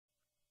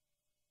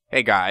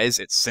Hey guys,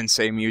 it's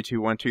Sensei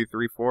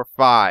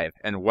Mewtwo12345,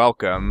 and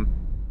welcome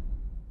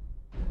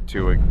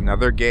to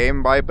another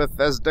game by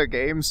Bethesda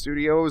Game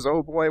Studios.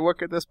 Oh boy, what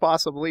could this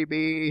possibly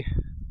be?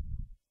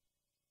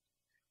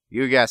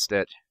 You guessed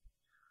it.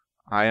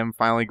 I am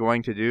finally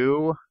going to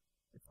do,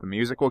 if the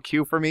music will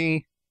cue for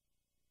me.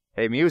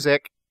 Hey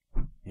music!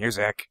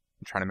 Music!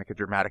 I'm trying to make a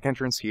dramatic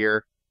entrance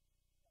here.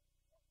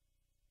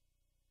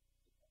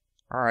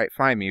 Alright,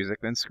 fine music,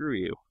 then screw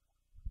you.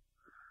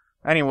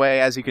 Anyway,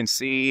 as you can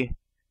see,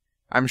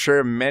 I'm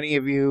sure many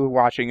of you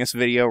watching this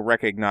video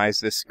recognize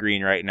this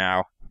screen right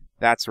now.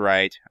 That's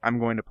right, I'm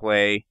going to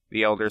play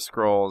The Elder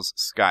Scrolls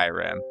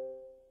Skyrim.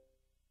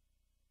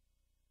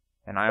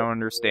 And I don't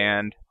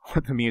understand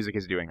what the music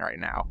is doing right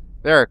now.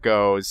 There it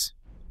goes.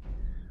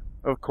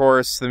 Of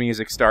course, the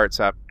music starts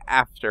up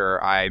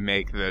after I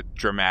make the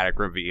dramatic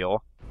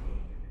reveal.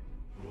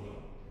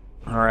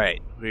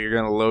 Alright, we're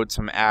going to load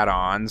some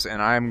add-ons,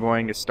 and I'm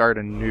going to start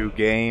a new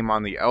game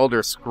on The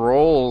Elder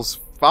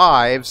Scrolls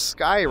 5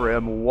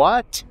 Skyrim.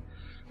 What?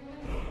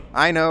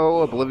 I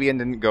know Oblivion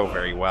didn't go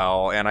very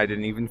well, and I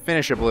didn't even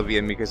finish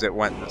Oblivion because it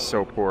went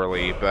so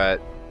poorly,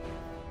 but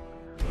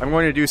I'm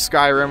going to do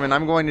Skyrim, and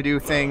I'm going to do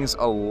things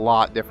a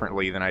lot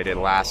differently than I did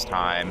last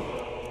time.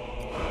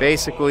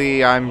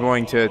 Basically, I'm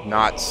going to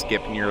not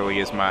skip nearly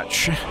as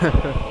much.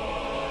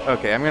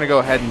 Okay, I'm going to go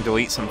ahead and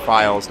delete some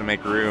files to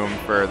make room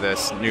for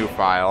this new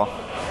file.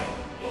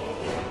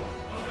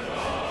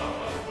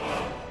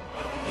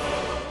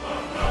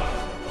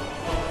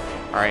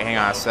 Alright, hang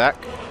on a sec.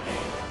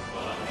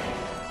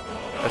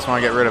 I just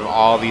want to get rid of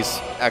all these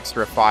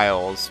extra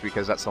files,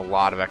 because that's a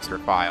lot of extra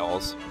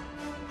files.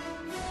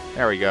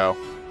 There we go.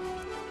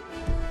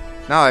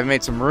 Now that I've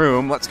made some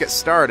room, let's get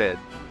started.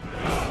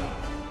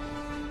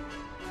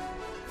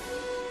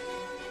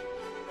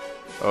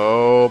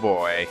 Oh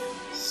boy.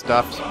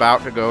 Stuff's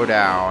about to go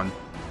down.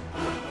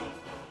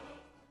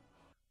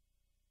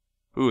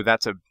 Ooh,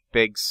 that's a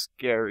big,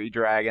 scary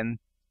dragon.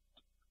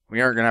 We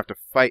aren't going to have to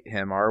fight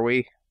him, are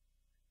we?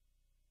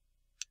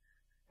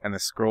 And the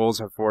scrolls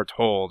have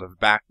foretold of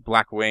back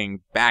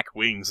wings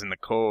in the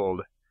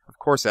cold. Of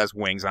course it has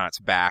wings on its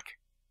back.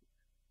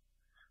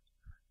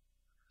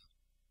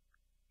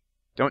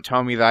 Don't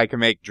tell me that I can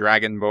make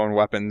dragon bone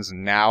weapons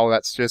now.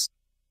 That's just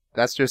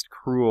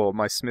cruel.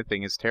 My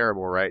smithing is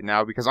terrible right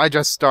now because I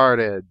just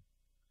started.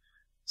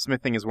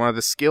 Smithing is one of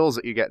the skills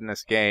that you get in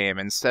this game.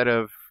 Instead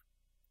of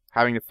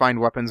having to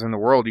find weapons in the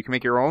world, you can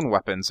make your own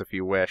weapons if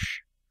you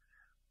wish.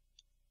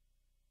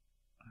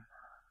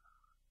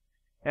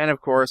 And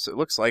of course, it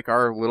looks like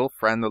our little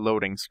friend, the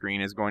loading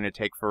screen, is going to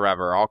take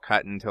forever. I'll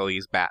cut until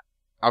he's back.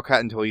 I'll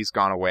cut until he's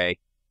gone away.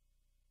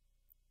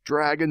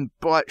 Dragon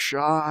butt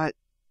shot!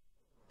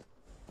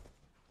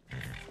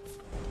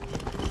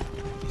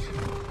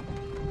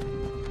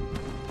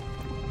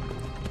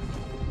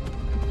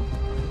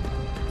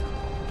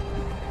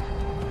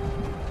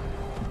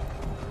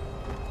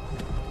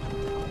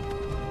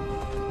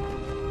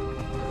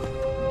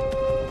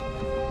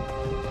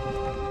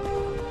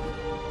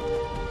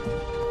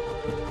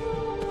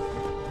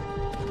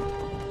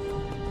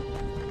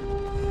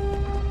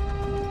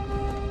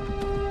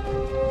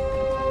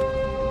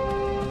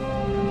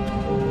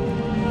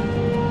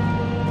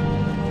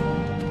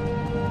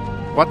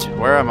 What?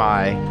 Where am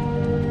I?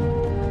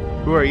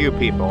 Who are you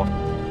people?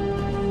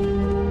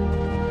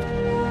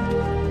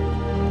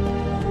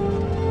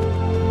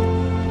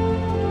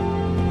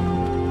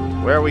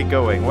 Where are we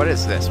going? What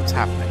is this? What's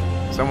happening?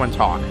 Someone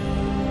talk.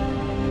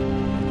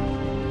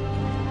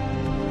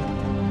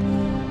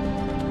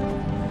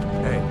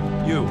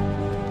 Hey,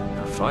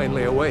 you're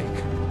finally awake.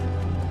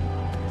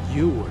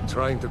 You were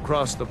trying to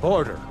cross the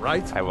border,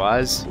 right? I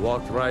was.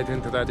 Walked right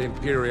into that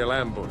Imperial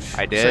ambush.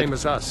 I did. Same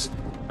as us.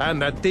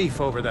 And that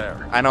thief over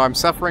there. I know I'm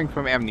suffering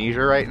from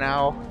amnesia right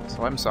now,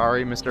 so I'm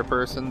sorry, Mr.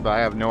 Person, but I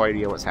have no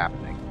idea what's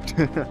happening.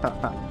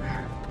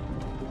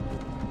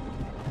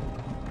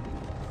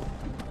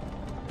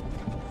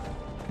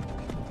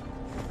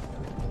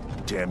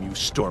 Damn you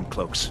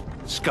Stormcloaks.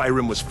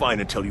 Skyrim was fine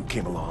until you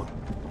came along.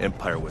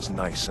 Empire was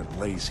nice and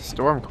lazy.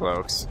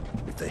 Stormcloaks?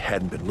 If they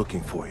hadn't been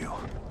looking for you,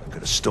 I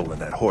could have stolen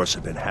that horse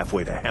and been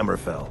halfway to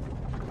Hammerfell.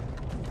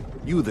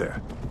 You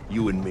there,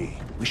 you and me,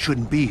 we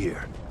shouldn't be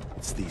here.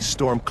 It's these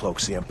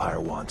Stormcloaks the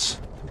Empire wants.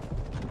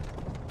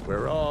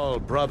 We're all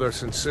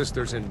brothers and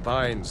sisters in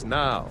binds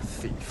now,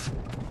 thief.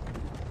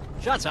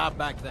 Shut up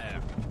back there.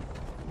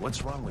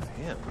 What's wrong with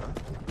him, huh?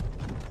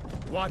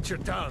 Watch your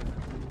tongue.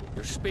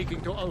 You're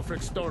speaking to Ulfric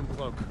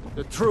Stormcloak,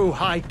 the true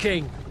High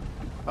King.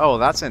 Oh,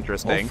 that's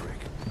interesting. Ulfric,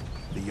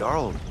 the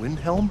Jarl of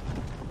Windhelm?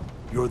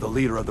 You're the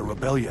leader of the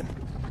rebellion.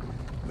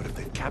 But if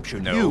they've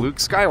captured No, you... Luke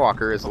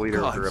Skywalker is the leader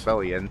of the God,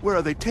 rebellion. where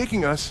are they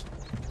taking us?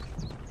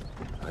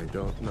 I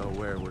don't know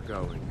where we're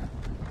going,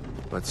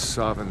 but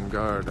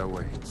Sovngarde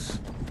awaits.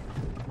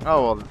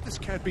 Oh, well, This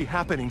can't be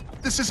happening.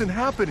 This isn't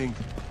happening.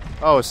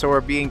 oh, so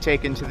we're being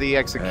taken to the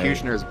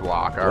Executioner's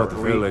block, are What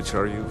we? village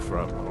are you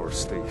from,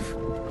 horse thief?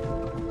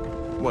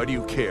 Why do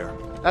you care?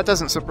 That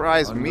doesn't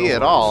surprise me at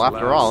Unknown's all.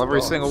 After all, last every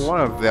thoughts. single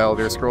one of the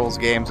Elder Scrolls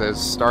games has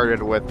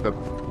started with the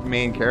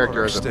main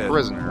character as a Rorikstead.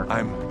 prisoner.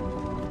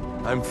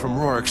 I'm from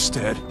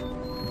Rorikstead.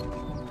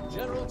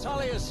 General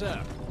Tullius,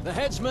 sir. The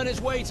headsman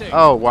is waiting.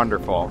 Oh,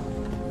 wonderful.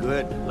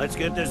 Good. Let's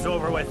get this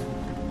over with.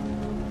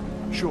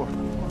 Sure.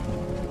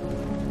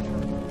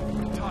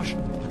 Tosh,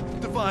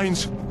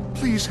 Divines,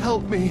 please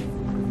help me.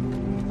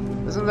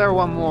 Isn't there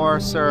one more,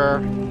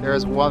 sir? There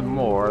is one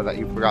more that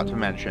you forgot to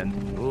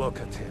mention. Look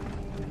at him.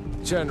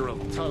 General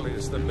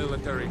Tullius, the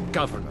military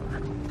governor.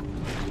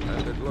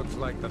 And it looks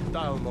like the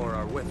Dalmor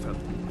are with him.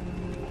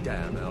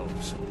 Damn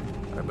elves.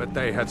 I bet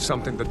they had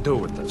something to do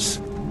with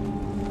this.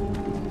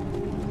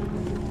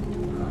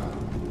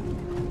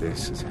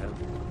 This is hell.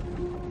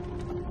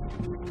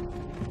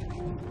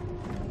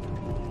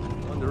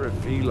 Wonder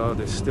if Elod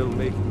is still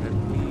making that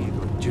weed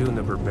with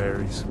juniper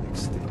berries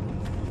mixed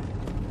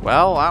in.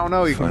 Well, I don't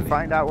know. You can Funny.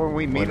 find out when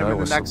we meet When him I in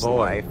the was a next boy,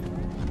 life.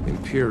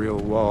 Imperial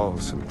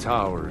walls and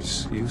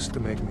towers used to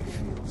make me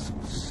feel so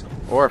safe.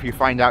 Or if you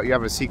find out you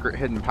have a secret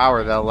hidden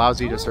power that allows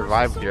you to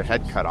survive with your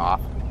head cut off.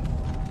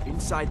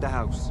 Inside the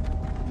house.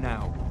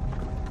 Now.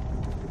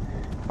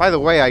 By the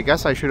way, I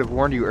guess I should have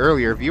warned you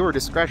earlier, viewer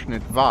discretion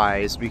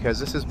advised, because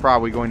this is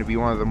probably going to be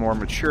one of the more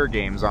mature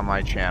games on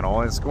my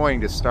channel, and it's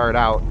going to start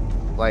out,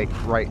 like,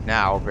 right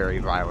now, very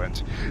violent.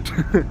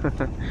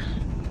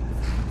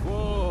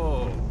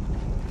 Whoa.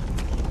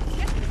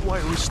 Why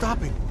are we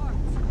stopping?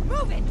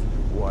 Move it!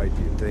 Why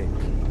do you think?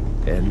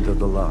 End of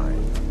the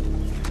line.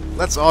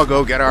 Let's all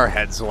go get our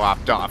heads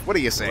lopped off. What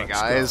do you say, Let's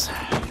guys?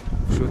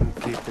 Shouldn't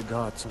keep the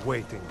gods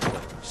waiting for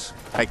us.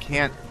 I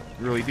can't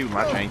really do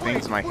much anything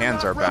because my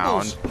hands are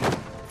bound.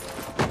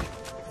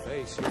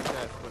 Face your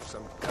death with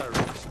some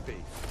courage, beef.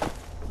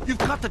 You've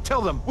got to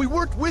tell them we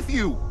weren't with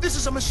you. This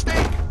is a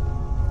mistake.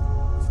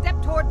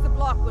 Step towards the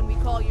block when we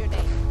call your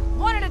name.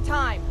 One at a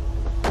time.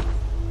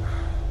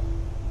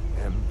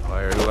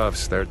 Empire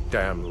loves their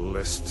damn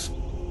lists.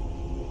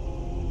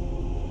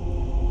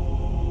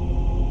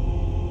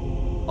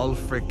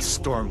 Ulfric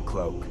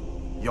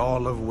Stormcloak,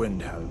 Jarl of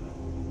Windhelm.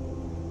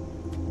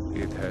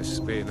 It has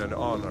been an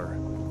honor,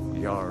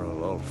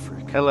 Jarl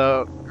Ulfric.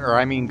 Hello, or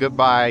I mean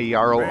goodbye,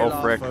 Jarl Rail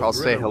Ulfric. off of I'll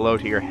say Riddle. hello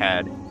to your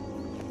head.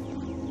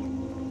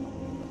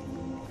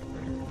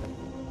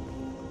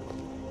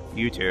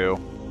 You too.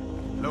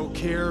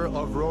 Lokir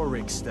of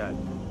Rorikstead.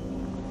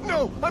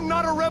 No, I'm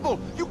not a rebel.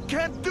 You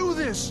can't do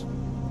this.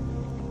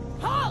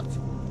 Halt!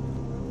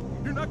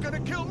 You're not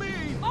gonna kill me.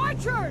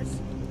 Archers!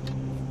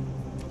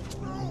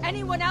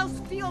 Anyone else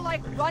feel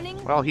like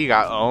running? Well, he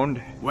got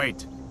owned.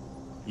 Wait.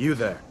 You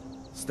there.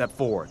 Step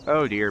forward.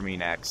 Oh dear me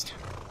next.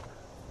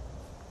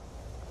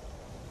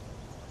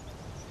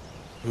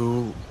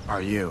 Who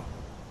are you?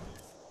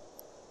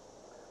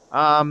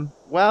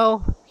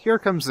 Well, here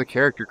comes the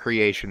character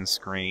creation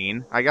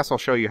screen. I guess I'll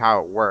show you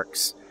how it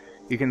works.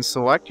 You can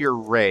select your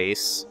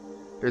race.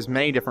 There's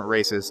many different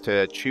races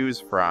to choose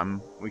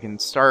from. We can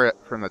start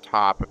from the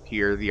top up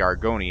here, the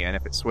Argonian,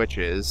 if it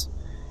switches.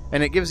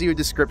 And it gives you a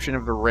description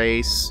of the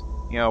race,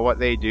 you know, what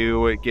they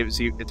do. It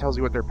tells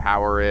you what their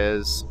power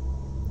is.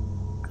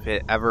 If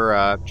it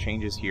ever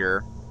changes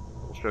here,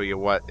 we'll show you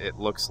what it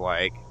looks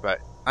like. But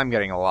I'm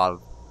getting a lot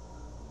of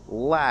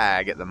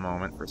lag at the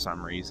moment for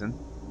some reason.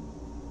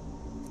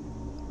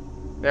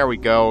 There we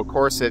go. Of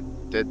course it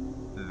did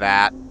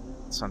that.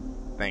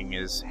 Something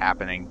is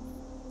happening.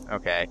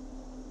 Okay.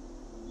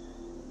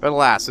 But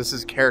alas, this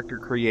is character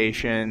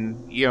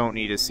creation. You don't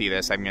need to see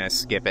this. I'm going to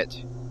skip it.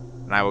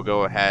 And I will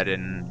go ahead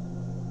and...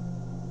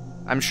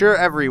 I'm sure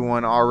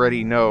everyone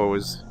already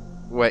knows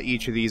what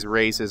each of these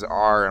races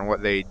are and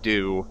what they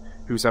do,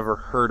 who's ever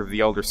heard of the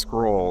Elder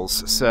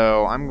Scrolls.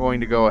 So I'm going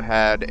to go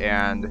ahead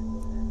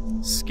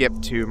and skip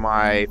to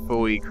my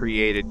fully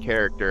created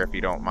character, if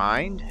you don't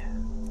mind.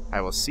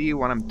 I will see you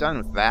when I'm done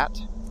with that.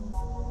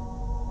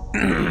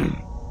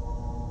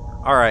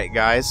 Alright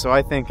guys, so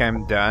I think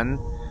I'm done.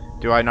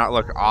 Do I not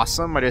look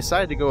awesome? I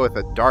decided to go with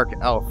a Dark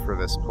Elf for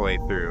this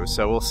playthrough,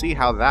 so we'll see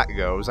how that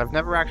goes. I've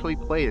never actually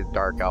played a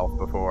Dark Elf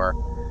before,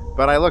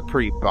 but I look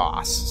pretty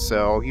boss,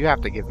 so you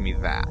have to give me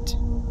that.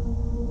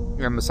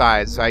 And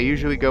besides, I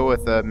usually go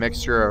with a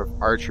mixture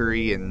of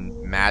archery and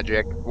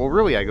magic. Well,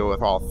 really I go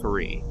with all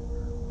three,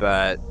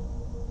 but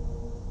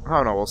I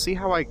don't know, we'll see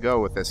how I go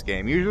with this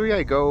game. Usually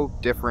I go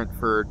different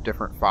for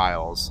different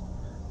files.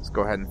 Let's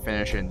go ahead and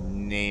finish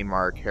and name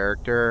our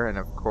character, and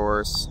of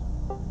course,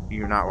 we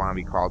do not want to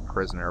be called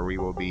prisoner. We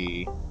will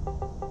be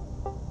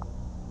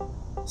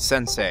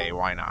Sensei,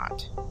 why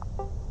not?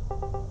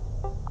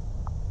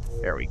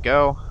 There we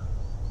go.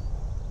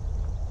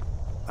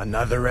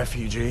 Another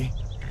refugee?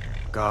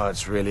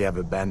 Gods really have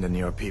abandoned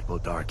your people,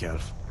 Dark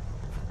Elf.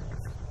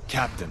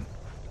 Captain,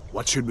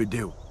 what should we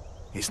do?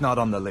 He's not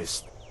on the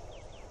list.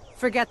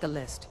 Forget the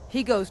list.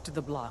 He goes to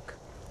the block.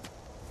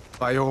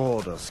 By your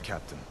orders,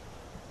 Captain.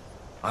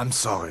 I'm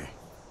sorry.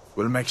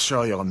 We'll make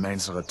sure your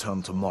remains are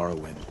returned to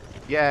Morrowind.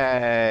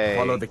 Yay!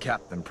 Follow the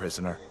captain,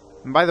 prisoner.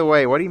 And by the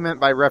way, what he meant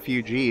by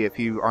refugee, if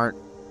you aren't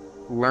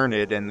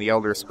learned in the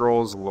Elder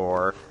Scrolls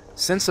lore,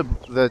 Since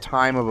the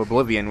time of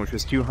Oblivion, which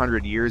was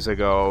 200 years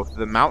ago,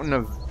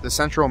 the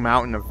central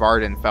mountain of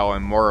Varden fell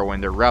and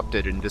Morrowind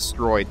erupted and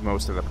destroyed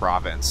most of the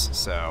province.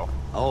 So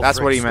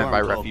that's what he meant by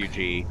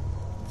refugee.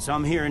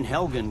 Some here in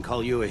Helgen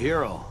call you a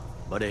hero,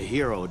 but a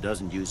hero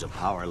doesn't use a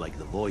power like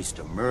the voice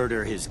to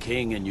murder his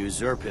king and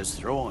usurp his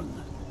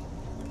throne.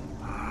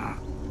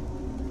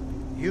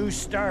 You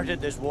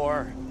started this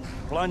war,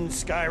 plunged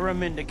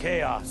Skyrim into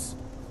chaos,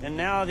 and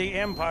now the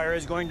Empire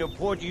is going to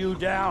put you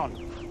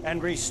down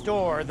and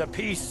restore the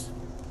peace.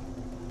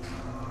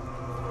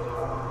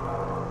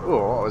 Ooh,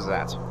 what was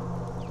that?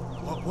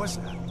 What was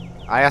that?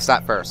 I asked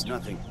that first.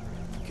 Nothing.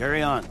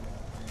 Carry on.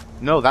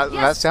 No, that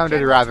Yes, sounded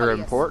General rather Tullius.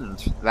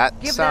 important. That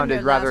Give them sounded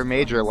their rather last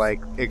major, words.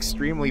 like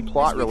extremely As we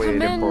plot-related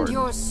commend important.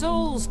 your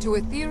souls to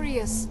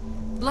Aetherius,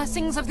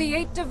 blessings of the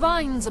eight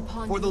divines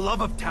upon For you. the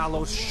love of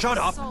Talos, shut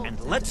up Salt and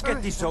let's get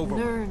earth this and over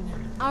with.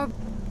 learn our...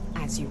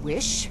 As you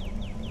wish.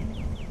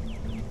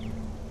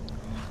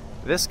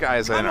 This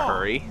guy's in Come a on.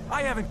 hurry.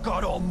 I haven't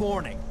got all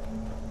morning.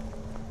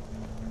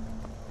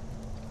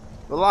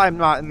 Well, I'm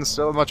not in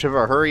so much of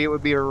a hurry. It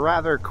would be a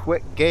rather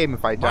quick game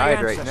if I My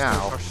died right ancestors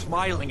now. are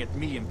smiling at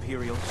me,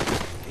 Imperials.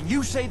 Can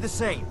you say the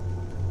same?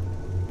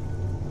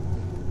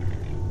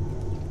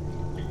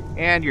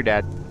 And you're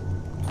dead.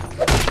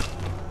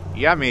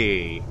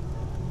 Yummy.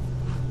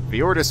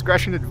 Viewer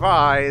discretion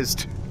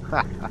advised. You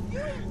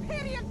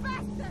imperial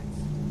bastards!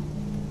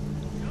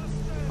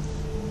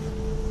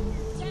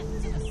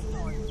 Justice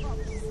for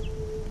Thomas.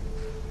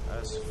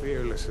 As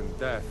fearless in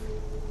death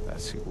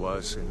as he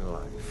was in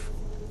life.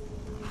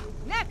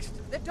 Next,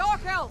 the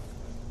Dark Elf.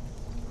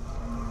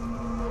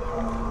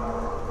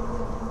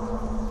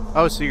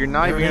 Oh, so you're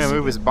not There even it gonna is.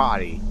 move his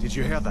body, Did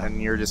you hear that?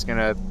 and you're just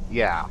gonna,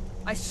 yeah.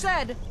 I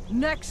said,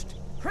 next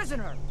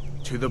prisoner.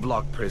 To the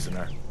block,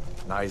 prisoner.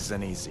 Nice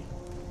and easy.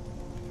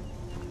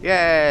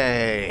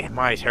 Yay!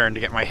 My turn to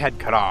get my head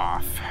cut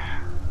off.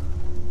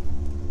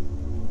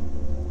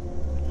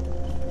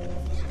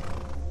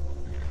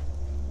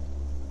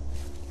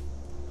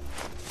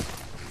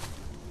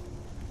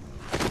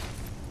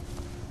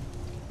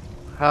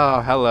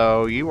 Oh,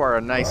 hello. You are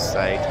a nice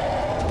sight.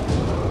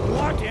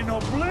 What in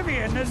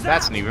Oblivion is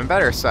That's an even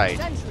better sight.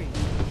 Sentry,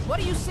 what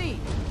do you see?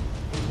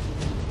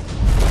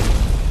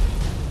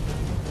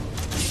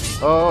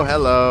 Oh,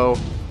 hello.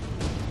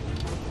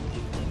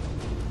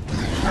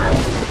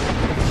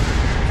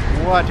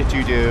 What did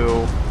you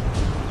do?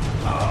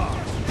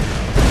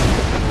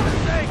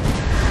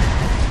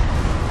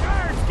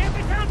 Guards, get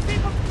me down,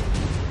 people!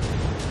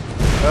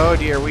 Oh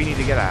dear, we need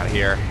to get out of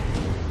here.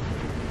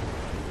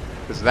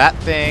 Because that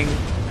thing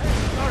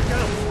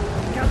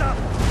Get up!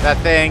 That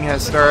thing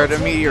has started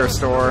a meteor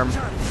storm.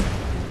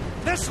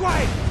 This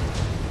way!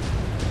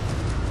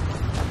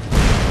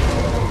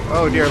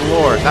 Oh dear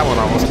lord, that one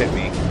almost hit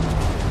me.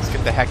 Let's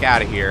get the heck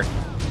out of here.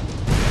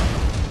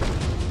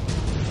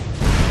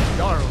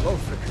 Jarl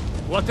Lothric,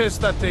 what is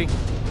that thing?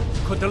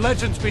 Could the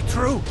legends be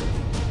true?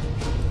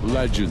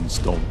 Legends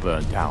don't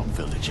burn down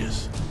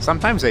villages.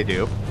 Sometimes they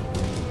do.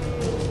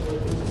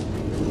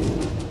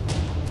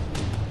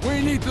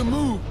 We need to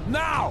move,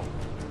 now!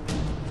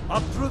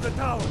 Up through the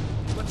tower.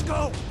 Let's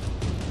go!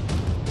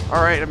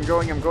 Alright, I'm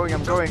going.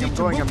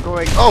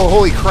 Oh,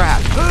 holy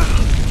crap!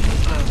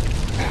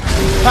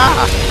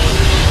 Ha!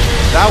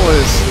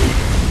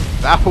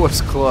 That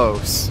was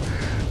close.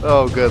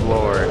 Oh, good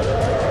lord.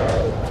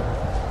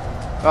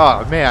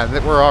 Oh man,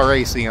 we're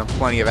already seeing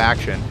plenty of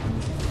action.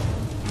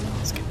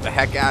 Let's get the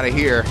heck out of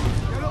here.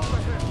 Get over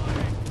here!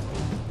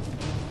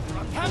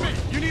 Hemi,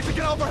 you need to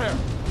get over here!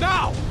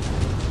 Now!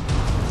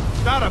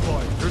 That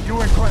boy, you're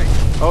doing great.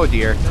 Oh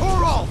dear.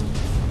 Toro!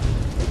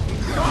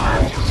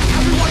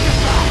 Everyone get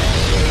down!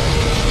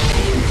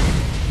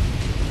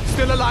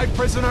 Still alive,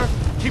 prisoner?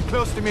 Keep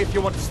close to me if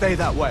you want to stay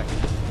that way.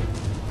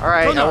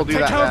 Alright, I will do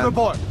take that care of the then.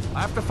 boy. I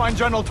have to find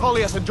General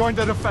Tullius and join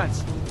the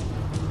defense.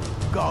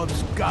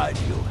 Gods guide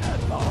you,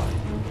 Hadvar.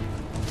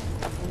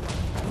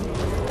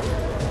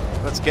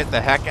 Let's get the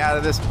heck out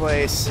of this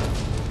place.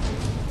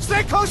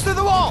 Stay close to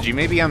the wall! Did you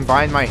maybe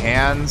unbind my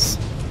hands?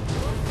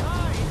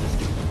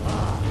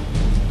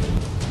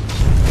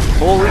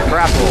 Holy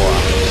crap,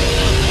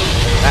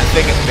 that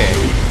thing is big.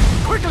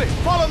 Quickly,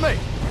 follow me!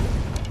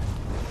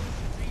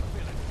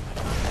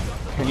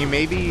 Can you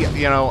maybe,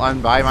 you know,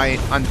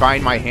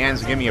 unbind my hands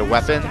and give me a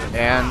weapon?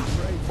 And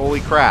holy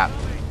crap.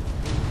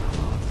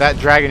 That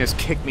dragon just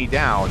kicked me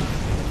down.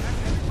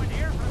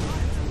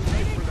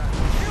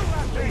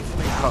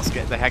 Let's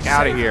get the heck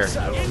out of here.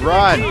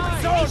 Run!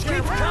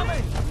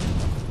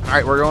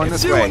 Alright, we're going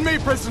It's this you way. and me,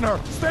 prisoner.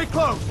 Stay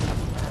close.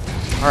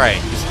 Alright,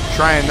 just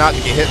trying not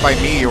to get hit by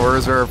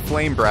meteors or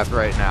flame breath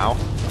right now.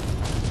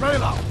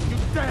 Raylo, you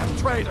damn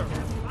traitor.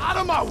 Out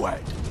of my way.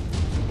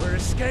 We're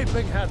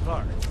escaping,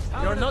 Hadvar.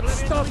 You're not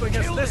stopping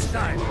us this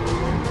time.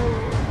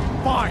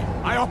 Fine.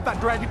 I hope that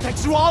dragon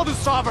takes you all to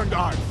Sovereign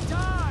Guard.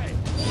 Die!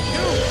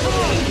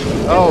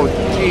 Oh,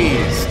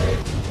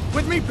 jeez.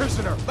 With me,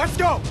 prisoner. Let's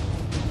go.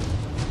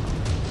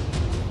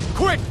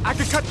 Quick, I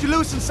can cut you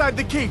loose inside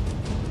the keep.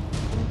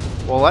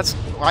 Well,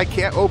 I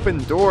can't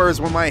open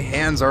doors when my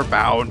hands are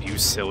bound, you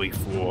silly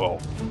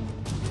fool.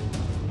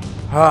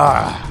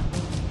 Ah.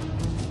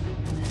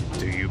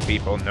 Do you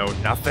people know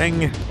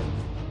nothing?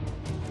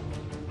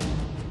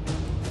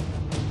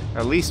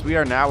 At least we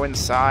are now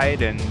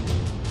inside and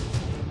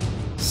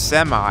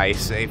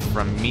semi-safe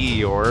from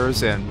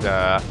meteors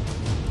and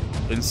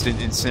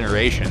instant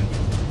incineration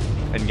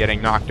and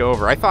getting knocked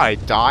over. I thought I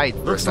died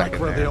for Looks a second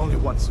like we're there. the only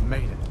ones who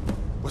made it.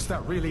 Was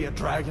that really a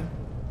dragon?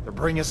 To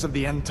bring us of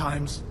the end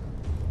times?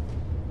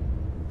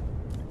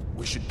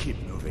 We should keep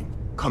moving.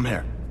 Come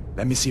here.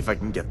 Let me see if I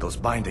can get those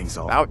bindings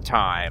off. About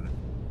time.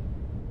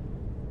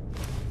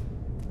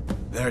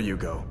 There you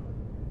go.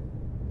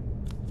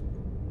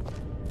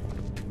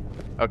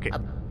 Okay.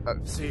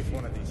 See if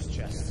one of these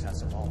chests has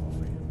some armor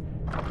for you.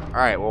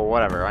 Alright, well,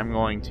 whatever. I'm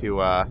going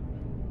to,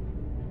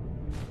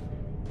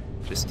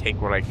 just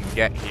take what I can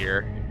get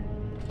here.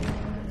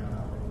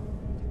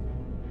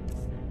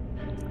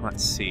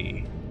 Let's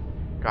see.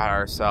 Got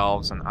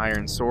ourselves an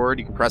iron sword.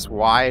 You can press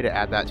Y to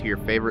add that to your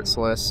favorites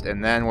list,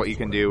 and then what you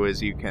can do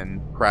is you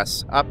can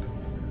press up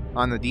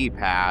on the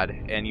D-pad,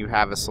 and you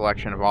have a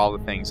selection of all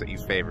the things that you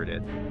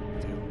favorited.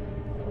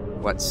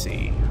 Let's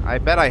see. I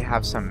bet I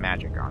have some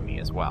magic on me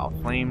as well.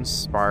 Flames,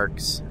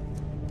 sparks.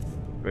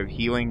 We have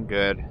healing,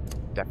 good.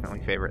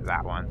 Definitely favorite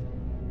that one.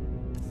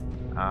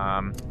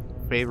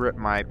 Favorite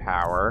my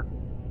power.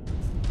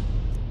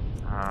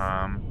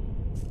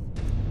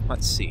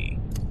 Let's see.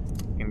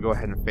 You can go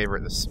ahead and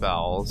favorite the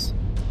spells.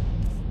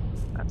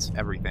 That's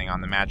everything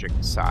on the magic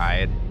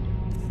side.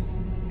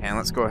 And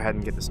let's go ahead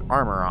and get this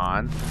armor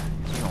on.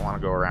 You don't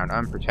want to go around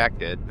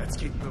unprotected. Let's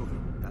keep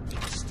moving. That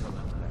thing's still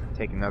up there.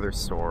 Take another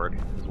sword,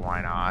 because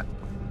why not?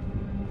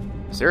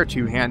 Is there a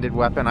two-handed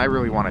weapon? I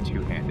really want a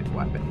two-handed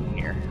weapon in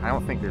here. I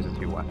don't think there's a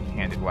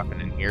two-handed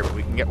weapon in here, but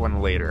we can get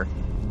one later.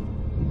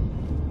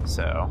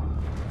 So,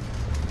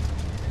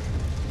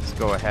 let's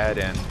go ahead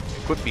and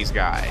equip these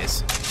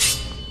guys.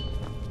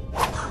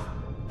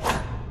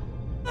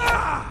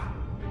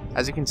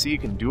 As you can see, you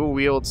can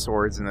dual-wield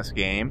swords in this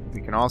game.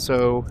 You can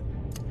also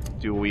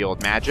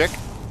dual-wield magic.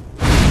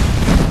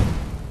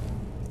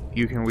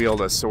 You can wield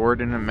a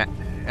sword and a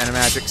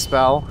magic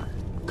spell,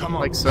 Come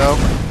on. like so.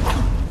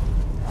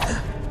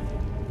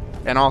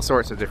 And all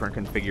sorts of different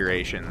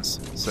configurations,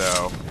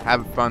 so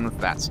have fun with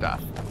that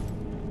stuff.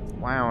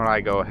 Why don't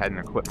I go ahead and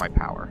equip my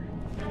power?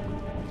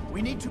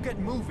 We need to get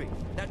moving.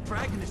 That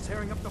dragon is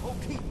tearing up the whole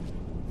keep.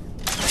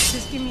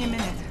 Just give me a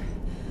minute.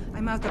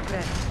 I'm out of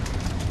breath.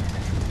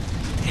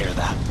 Hear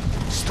that?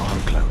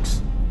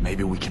 Stormcloaks.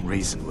 Maybe we can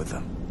reason with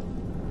them.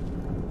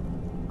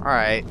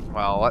 Alright,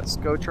 well, let's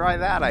go try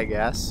that, I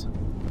guess.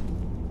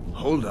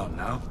 Hold up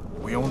now.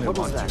 We only What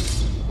was want that?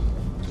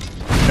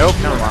 to... Nope,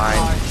 never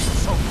mind.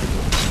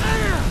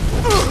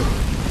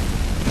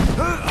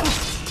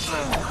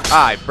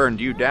 Ah, I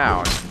burned you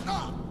down.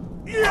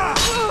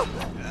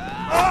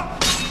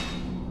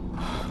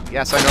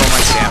 Yes, I know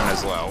my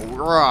stamina's low.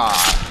 Rah!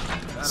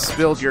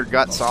 Spilled your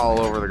guts all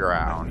over the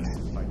ground.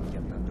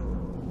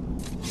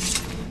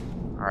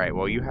 Alright,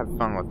 well, you have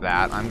fun with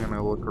that. I'm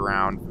gonna look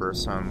around for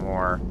some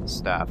more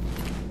stuff.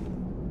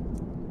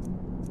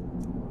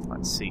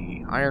 Let's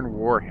see. Iron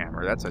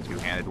Warhammer, that's a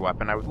two-handed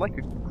weapon. I would like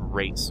a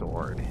great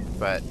sword,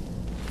 but...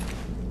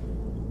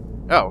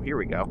 Oh, here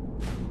we go.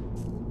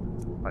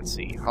 Let's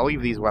see. I'll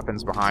leave these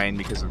weapons behind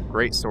because a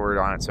great sword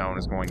on its own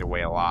is going to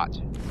weigh a lot.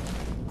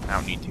 I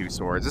don't need two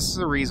swords. This is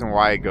the reason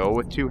why I go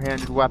with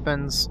two-handed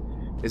weapons,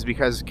 is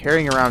because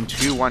carrying around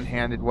two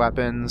one-handed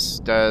weapons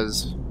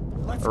does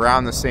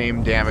around the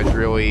same damage,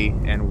 really,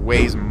 and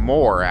weighs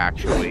more,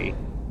 actually.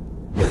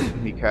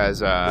 Because,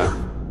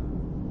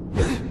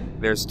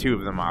 there's two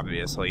of them,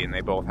 obviously, and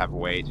they both have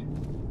weight.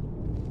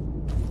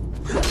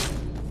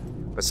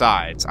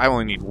 Besides, I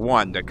only need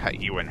one to cut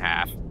you in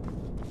half.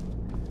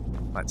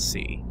 Let's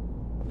see.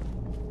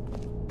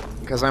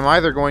 Because I'm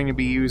either going to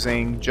be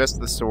using just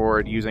the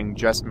sword, using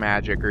just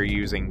magic, or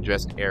using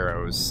just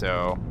arrows,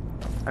 so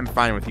I'm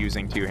fine with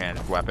using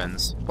two-handed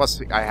weapons.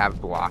 Plus, I have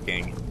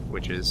blocking,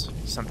 which is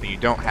something you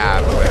don't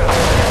have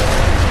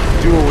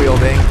with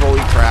dual-wielding.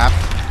 Holy crap.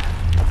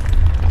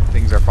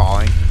 Things are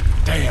falling.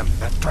 Damn,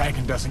 that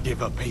dragon doesn't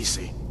give up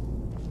easy.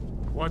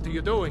 What are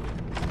you doing?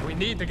 We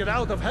need to get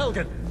out of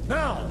Helgen,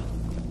 now!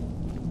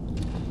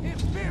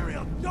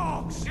 Imperial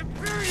dogs!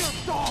 Imperial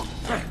dogs!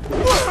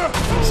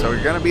 So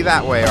you're gonna be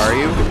that way, are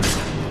you?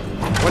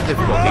 What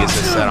difficulty is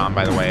this set on,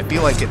 by the way? I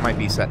feel like it might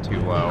be set too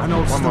low.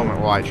 One moment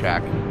while I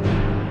check.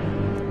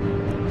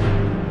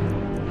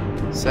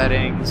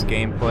 Settings,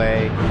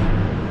 gameplay,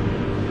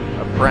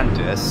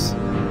 apprentice.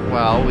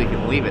 Well, we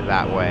can leave it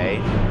that way,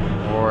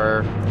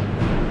 or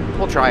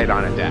we'll try it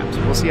on adept.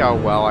 We'll see how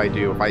well I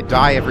do. If I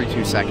die every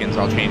 2 seconds,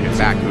 I'll change it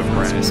back to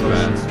apprentice,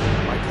 but...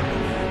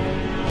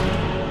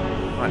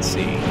 Let's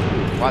see.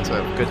 Lots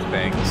of good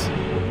things.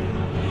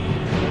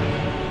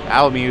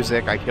 Battle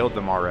music, I killed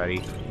them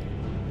already.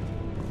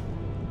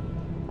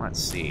 Let's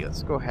see,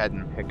 let's go ahead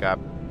and pick up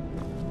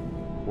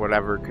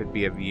whatever could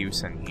be of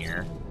use in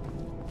here.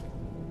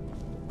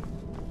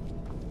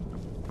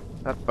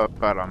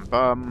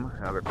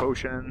 Another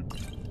potion.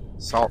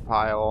 Salt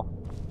pile.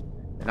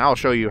 And I'll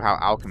show you how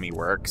alchemy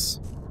works.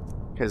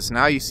 Because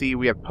now you see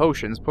we have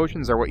potions.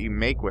 Potions are what you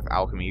make with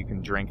alchemy. You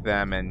can drink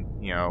them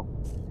and, you know,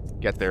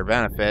 get their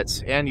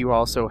benefits. And you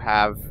also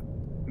have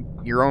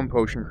your own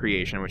potion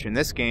creation, which in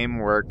this game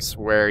works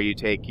where you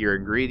take your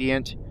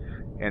ingredient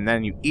and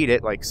then you eat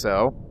it like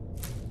so.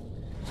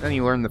 Then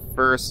you learn the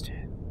first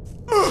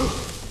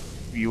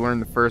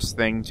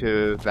thing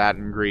to that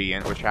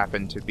ingredient, which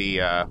happened to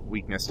be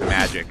weakness to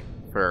magic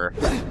for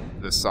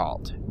the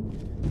salt.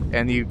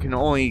 And you can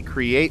only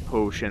create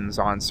potions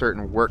on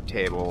certain work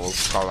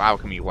tables called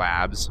alchemy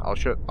labs. I'll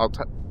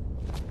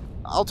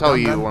tell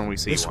you when we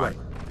see one.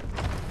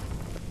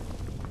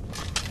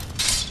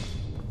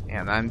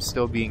 And I'm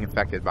still being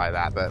affected by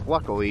that, but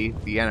luckily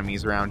the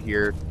enemies around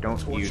here don't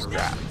use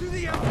that.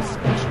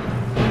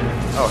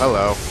 Oh,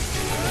 hello.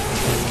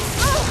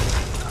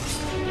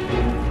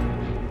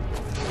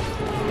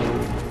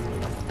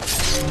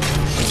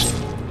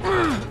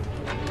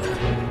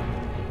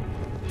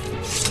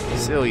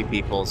 Silly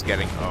people's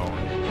getting owned.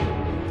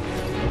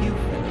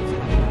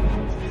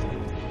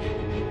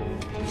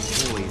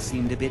 The boys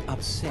seemed a bit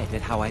upset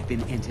at how I've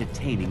been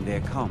entertaining their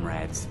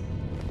comrades.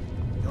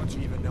 Don't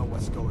you even know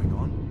what's going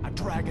on? A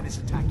dragon is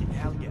attacking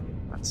Helgen.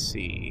 Let's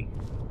see.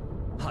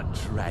 A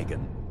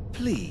dragon?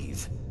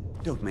 Please,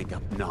 don't make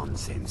up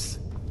nonsense.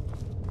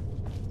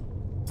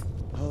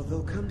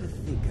 Although, come to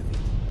think of it,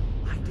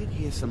 I did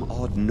hear some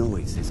odd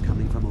noises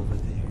coming from over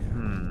there.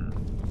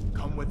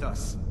 Come with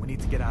us. We need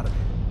to get out of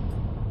here.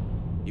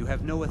 You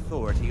have no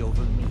authority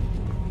over me.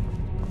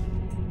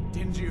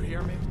 Didn't you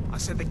hear me? I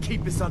said the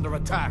keep is under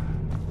attack.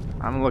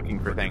 I'm looking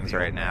for things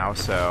right now,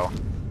 so...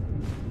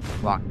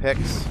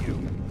 Lockpicks.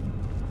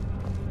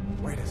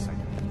 Wait a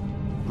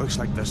second. Looks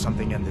like there's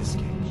something in this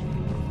cage.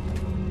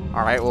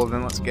 Alright, well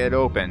then let's get it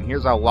open.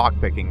 Here's how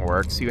lockpicking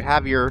works. You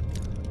have your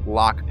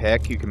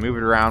lockpick. You can move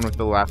it around with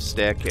the left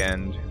stick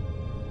and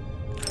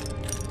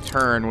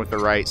turn with the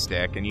right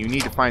stick. And you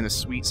need to find the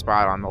sweet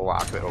spot on the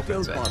lock that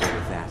opens it. Don't bother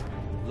with that.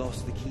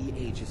 Lost the key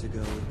ages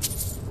ago.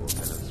 Poor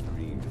fellow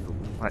screamed for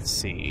weeks. Let's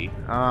see.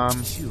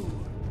 Sure.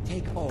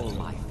 Take all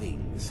my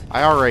things.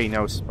 I already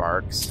know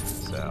sparks,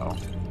 so...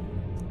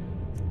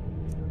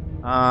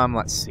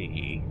 let's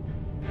see.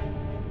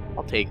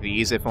 I'll take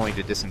these, if only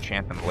to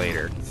disenchant them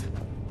later.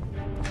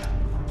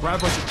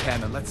 Grab what you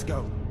can and let's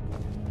go.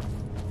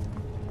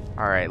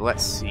 Alright,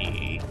 let's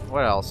see.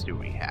 What else do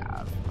we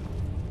have?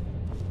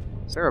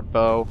 Is there a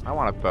bow? I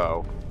want a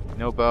bow.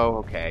 No bow?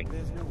 Okay.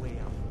 There's no way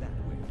out that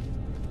way.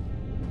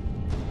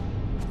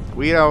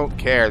 We don't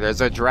care.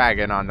 There's a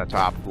dragon on the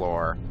top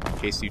floor, in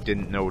case you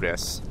didn't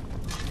notice.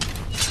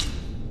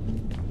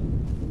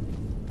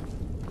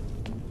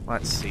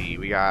 Let's see.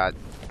 We got...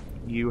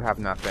 You have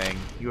nothing.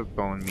 You have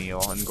bone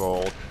meal and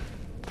gold.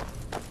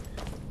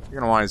 You're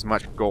going to want as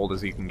much gold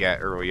as you can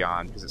get early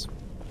on, because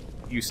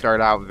you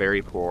start out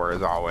very poor,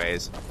 as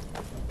always.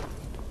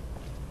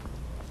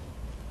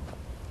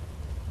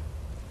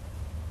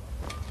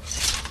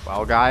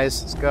 Well,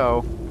 guys, let's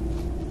go.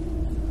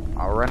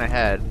 I'll run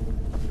ahead.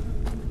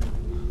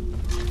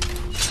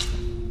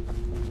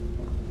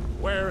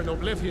 Where in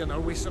Oblivion are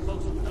we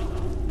supposed to go?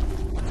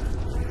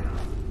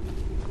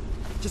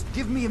 Just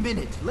give me a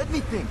minute. Let me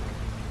think.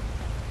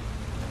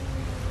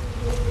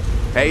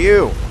 Hey,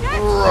 you!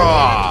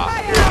 Raw!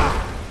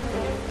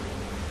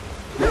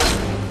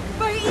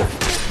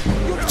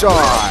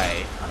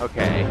 Die!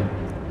 Okay.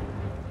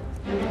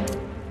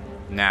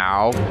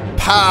 Now,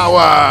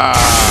 power!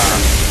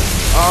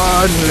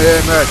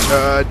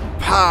 Unlimited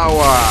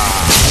power!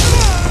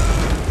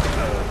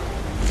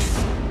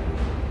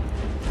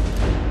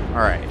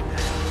 Alright.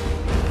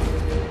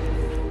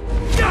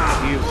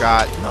 You've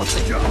got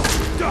nothing.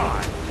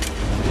 Die!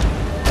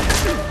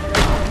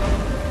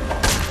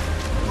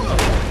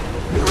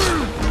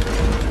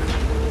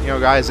 You know,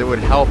 guys, it would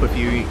help if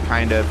you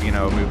kind of, you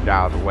know, moved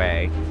out of the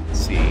way. Let's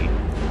see.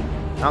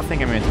 I don't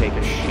think I'm going to take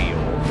a shield.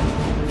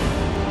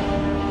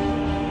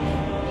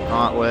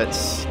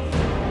 Gauntlets.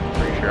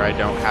 Pretty sure I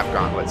don't have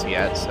gauntlets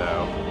yet,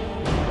 so...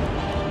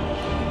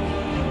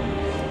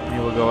 We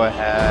will go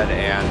ahead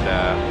and,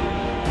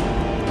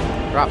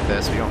 drop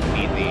this. We don't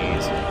need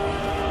these.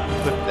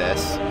 Equip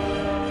this.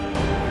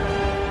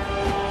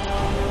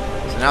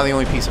 So now the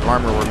only piece of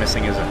armor we're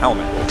missing is a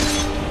helmet.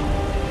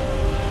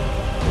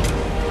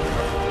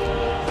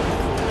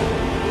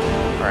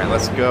 Alright,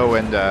 let's go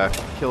and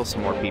kill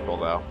some more people,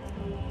 though.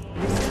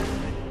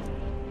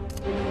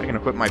 I can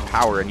equip my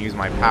power and use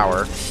my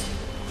power.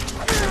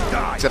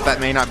 Except that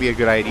may not be a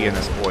good idea in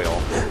this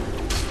oil.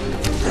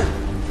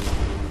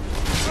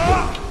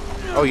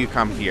 Oh, you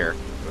come here.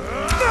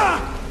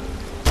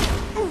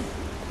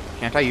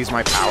 Can't I use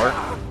my power?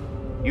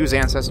 Use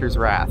Ancestor's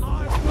Wrath.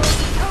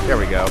 There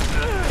we go.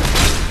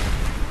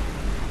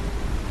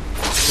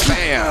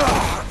 Bam!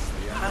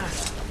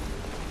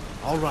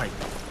 Alright,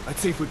 let's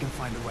see if we can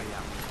find a way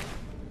out.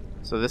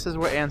 So this is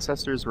what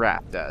Ancestor's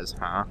Wrath does,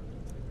 huh?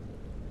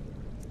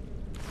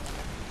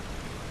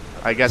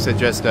 I guess it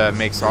just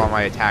makes all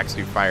my attacks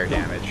do fire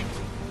damage.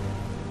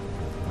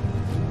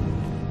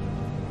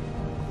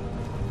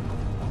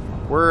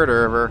 Word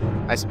over.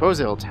 I suppose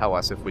it'll tell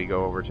us if we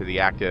go over to the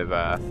active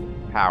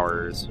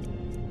powers.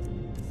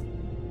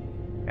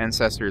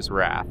 Ancestor's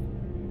Wrath.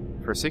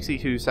 For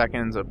 62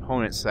 seconds,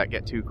 opponents that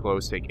get too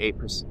close take 8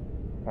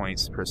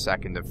 points per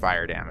second of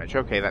fire damage.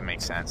 Okay, that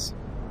makes sense.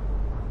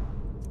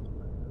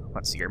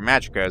 Let's see, your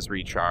Magicka is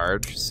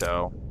recharged,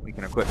 so we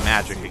can equip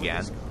Magic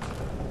again.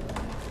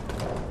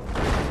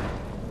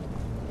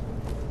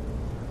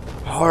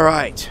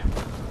 Alright.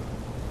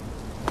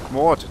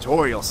 More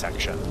tutorial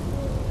section.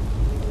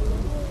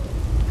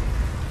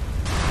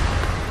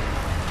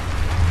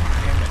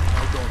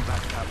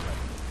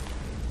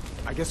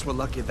 I guess we're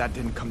lucky that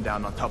didn't come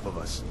down on top of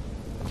us.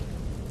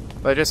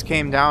 But it just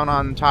came down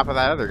on top of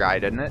that other guy,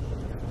 didn't it?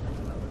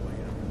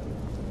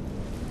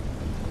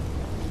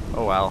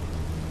 Oh well.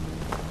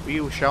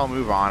 We shall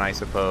move on, I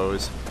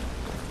suppose.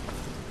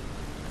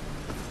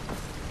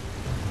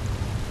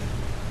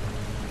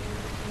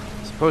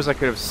 Suppose I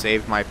could have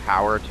saved my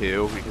power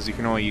too, because you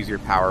can only use your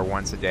power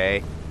once a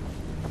day.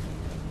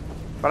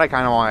 But I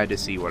kind of wanted to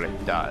see what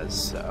it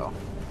does, so...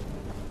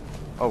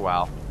 Oh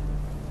well.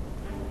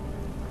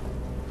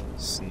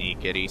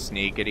 Sneakity,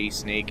 sneakity,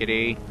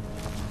 sneakity.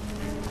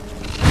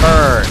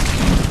 Burn!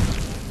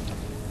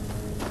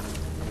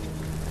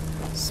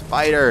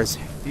 Spiders!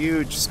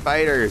 Huge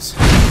spiders!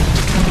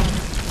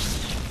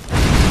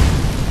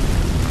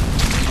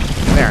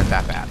 They aren't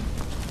that bad.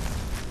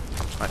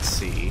 Let's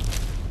see.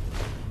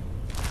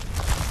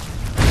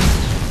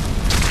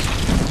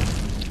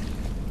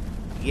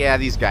 Yeah,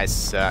 these guys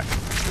suck.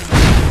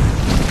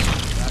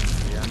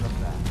 That's the end of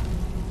that.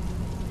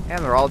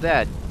 And they're all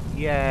dead.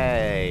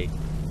 Yay!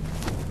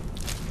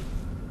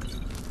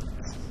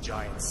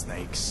 Giant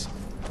snakes.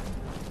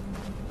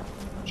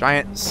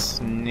 Giant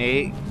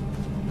snake? I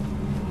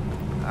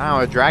don't know,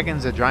 a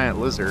dragon's a giant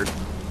lizard.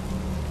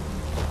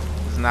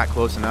 Isn't that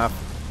close enough?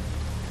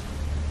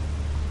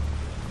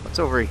 What's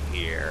over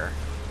here?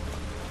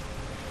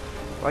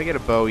 Do I get a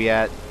bow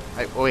yet?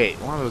 Oh wait,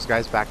 one of those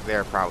guys back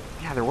there probably...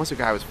 Yeah, there was a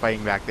guy who was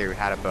fighting back there who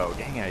had a bow.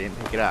 Dang it, I didn't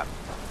pick it up.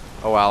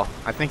 Oh well,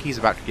 I think he's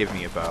about to give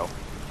me a bow.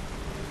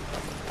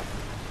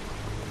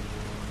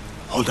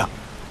 Hold up.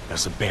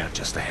 There's a bear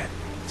just ahead.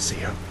 See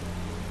her?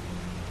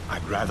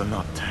 I'd rather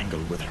not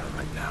tangle with her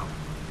right now.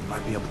 You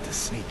might be able to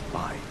sneak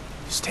by.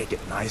 Just take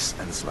it nice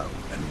and slow,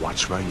 and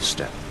watch where you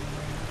step.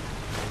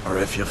 Or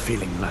if you're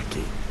feeling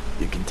lucky,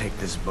 you can take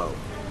this bow.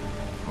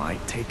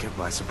 Might take it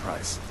by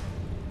surprise.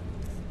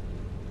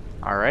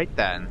 Alright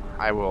then,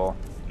 I will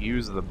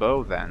use the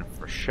bow then,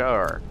 for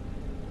sure.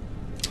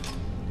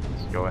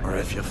 Let's go ahead. Or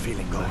if you're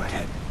feeling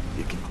lucky,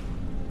 you can...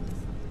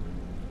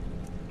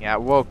 Yeah,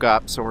 it woke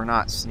up, so we're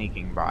not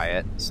sneaking by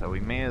it, so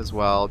we may as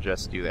well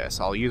just do this.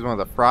 I'll use one of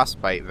the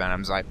frostbite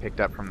venoms I picked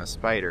up from the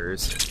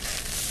spiders.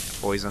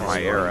 Poison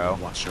my arrow.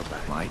 Watch your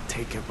back. Might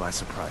take it by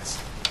surprise.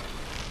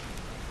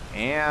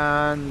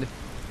 And...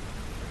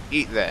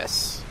 eat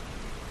this.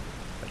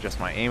 Adjust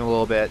my aim a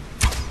little bit.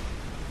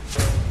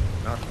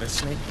 Not the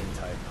sneaking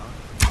type, huh?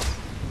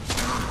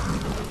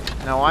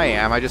 No, I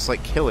am. I just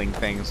like killing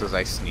things as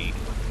I sneak.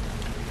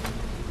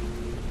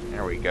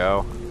 There we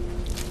go.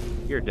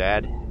 You're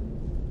dead.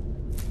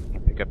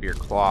 Pick up your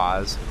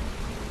claws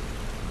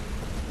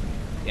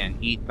and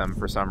eat them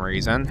for some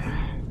reason.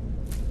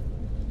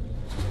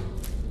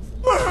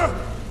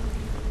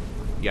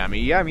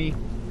 Yummy, yummy.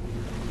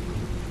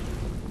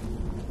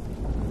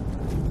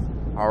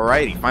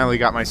 Alrighty, finally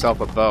got myself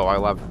a bow. I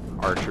love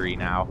archery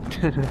now.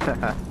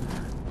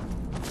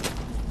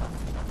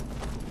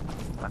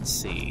 Let's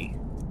see.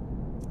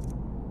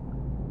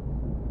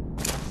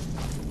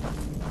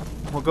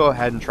 We'll go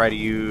ahead and try to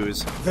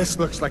use... This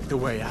looks like the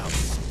way out.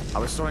 I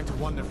was starting to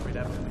wonder if we'd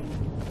ever make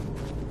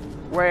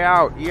it. Way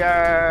out!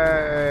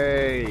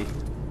 Yay!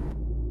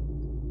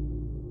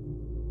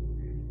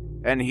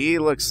 And he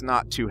looks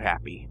not too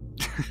happy.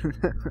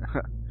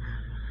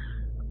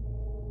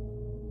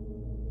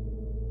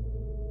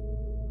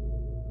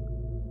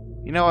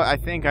 You know what? I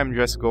think I'm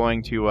just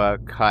going to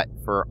cut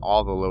for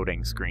all the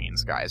loading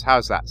screens, guys.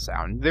 How's that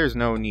sound? There's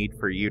no need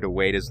for you to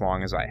wait as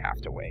long as I have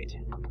to wait.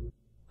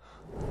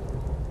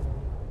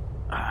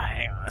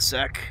 Hang on a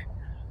sec.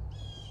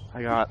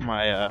 I got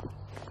my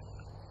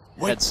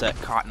headset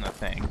caught in the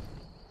thing.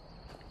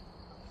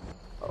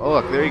 Oh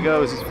look, there he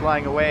goes. He's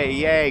flying away.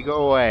 Yay,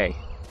 go away.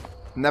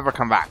 Never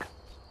come back.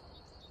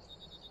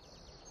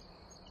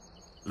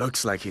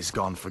 Looks like he's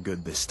gone for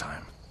good this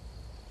time.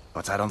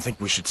 But I don't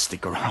think we should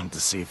stick around to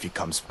see if he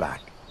comes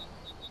back.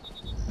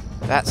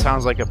 That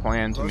sounds like a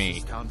plan to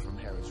me. Town from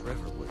Harry's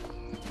Riverwood.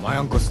 My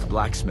uncle's the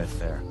blacksmith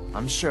there.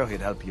 I'm sure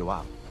he'd help you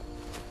out.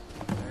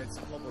 It's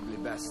probably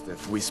best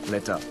if we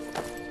split up.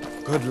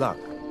 Good luck.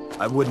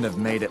 I wouldn't have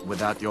made it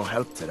without your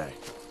help today.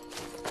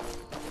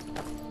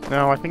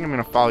 No, I think I'm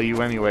going to follow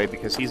you anyway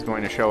because he's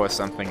going to show us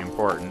something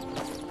important.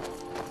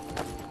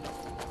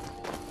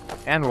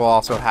 And we'll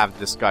also have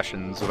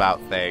discussions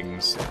about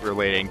things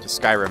relating to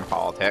Skyrim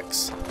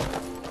politics.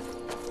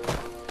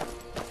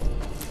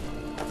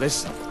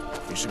 Listen,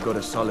 you should go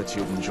to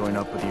Solitude and join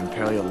up with the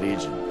Imperial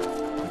Legion.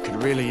 We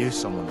could really use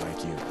someone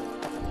like you.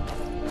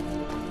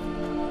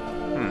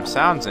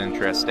 Sounds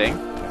interesting.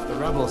 If the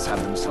rebels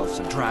have themselves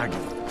a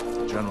dragon,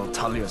 General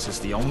Tullius is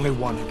the only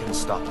one who can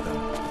stop them.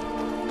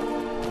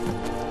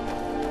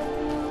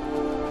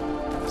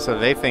 So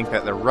they think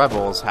that the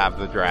rebels have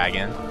the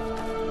dragon.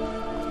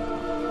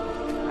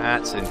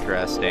 That's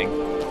interesting.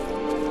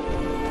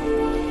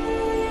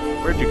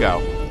 Where'd you go?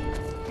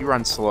 You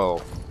run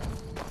slow.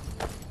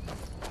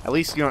 At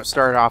least you don't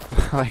start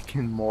off like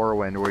in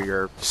Morrowind where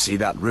you're... See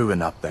that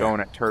ruin up there? Going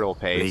at turtle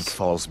pace. Bleak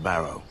Falls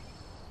Barrow.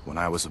 When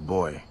I was a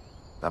boy,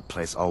 that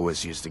place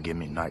always used to give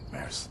me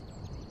nightmares.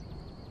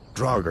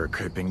 Draugr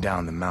creeping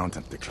down the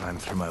mountain to climb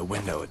through my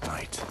window at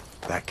night.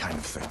 That kind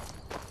of thing.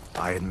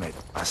 I admit,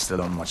 I still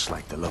don't much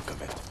like the look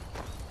of it.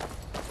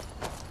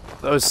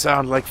 Those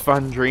sound like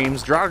fun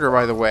dreams. Draugr,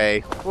 by the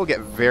way, we'll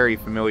get very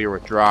familiar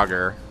with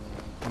Draugr.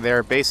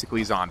 They're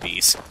basically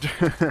zombies.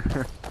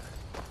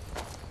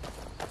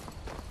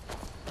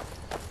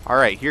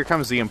 Alright, here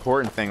comes the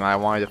important thing that I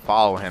wanted to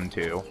follow him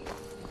to.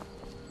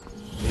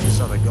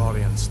 These are the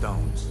Guardian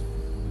Stones.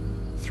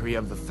 3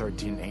 of the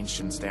 13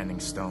 ancient standing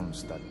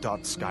stones that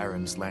dot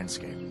Skyrim's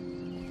landscape.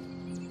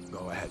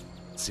 Go ahead,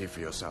 see for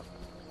yourself.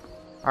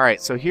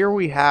 Alright, so here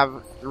we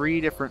have 3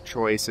 different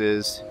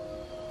choices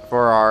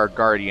for our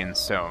Guardian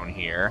Stone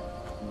here.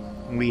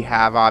 We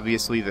have,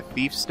 obviously, the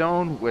Thief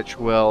Stone, which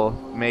will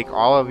make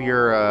all of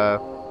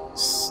your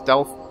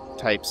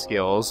stealth-type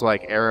skills,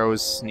 like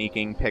arrows,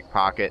 sneaking,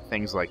 pickpocket,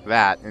 things like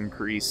that,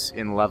 increase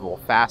in level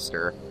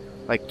faster.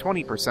 Like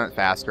 20%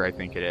 faster, I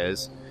think it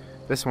is.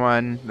 This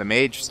one, the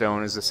Mage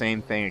Stone, is the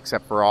same thing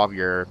except for all of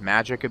your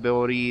magic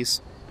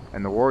abilities.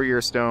 And the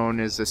Warrior Stone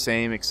is the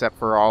same except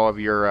for all of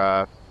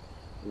your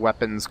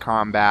weapons,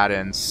 combat,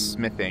 and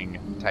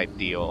smithing type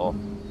deal.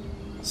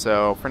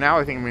 So for now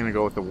I think I'm going to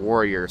go with the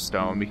Warrior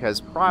Stone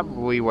because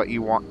probably what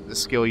you want, the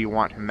skill you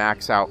want to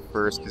max out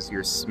first is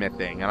your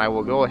smithing. And I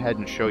will go ahead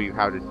and show you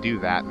how to do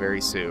that very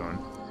soon.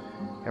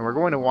 And we're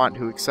going to want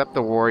to accept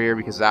the Warrior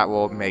because that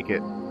will make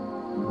it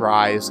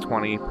rise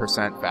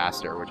 20%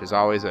 faster, which is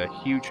always a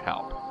huge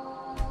help.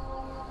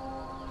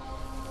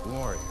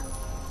 Warrior.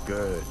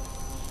 Good.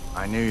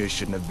 I knew you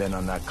shouldn't have been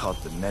on that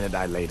cult the minute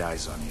I laid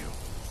eyes on you.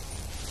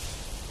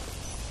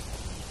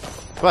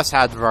 Plus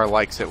Hadvar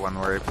likes it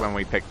when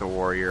we pick the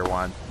Warrior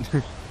one.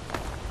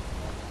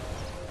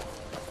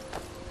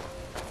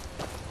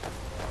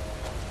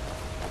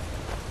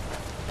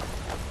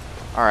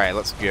 Alright,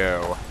 let's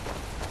go.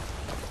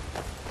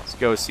 Let's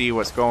go see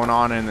what's going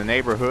on in the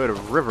neighborhood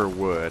of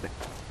Riverwood.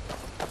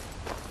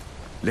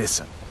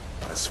 Listen,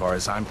 as far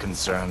as I'm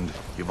concerned,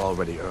 you've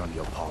already earned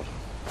your pardon.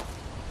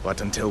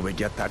 But until we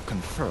get that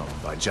confirmed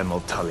by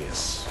General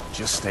Tullius,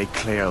 just stay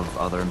clear of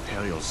other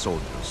Imperial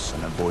soldiers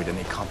and avoid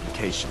any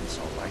complications,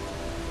 alright?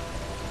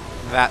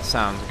 That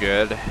sounds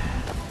good.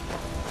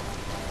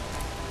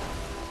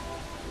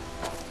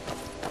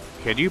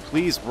 Could you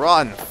please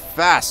run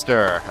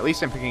faster? At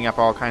least I'm picking up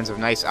all kinds of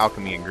nice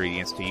alchemy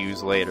ingredients to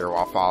use later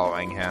while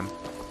following him.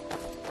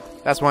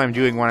 That's what I'm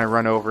doing when I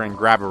run over and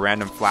grab a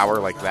random flower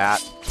like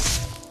that.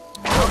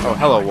 Oh,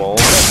 hello,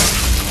 wolves.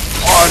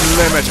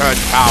 Unlimited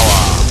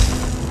power!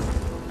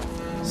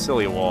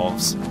 Silly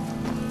wolves.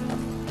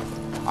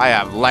 I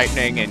have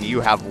lightning and you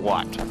have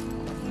what?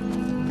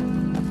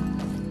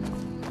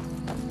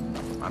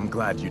 I'm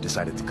glad you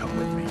decided to come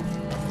with me.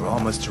 We're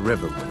almost to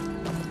Riverwood.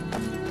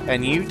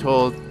 And you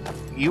told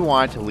you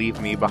wanted to leave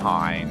me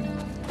behind.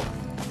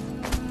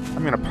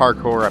 I'm gonna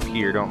parkour up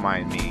here, don't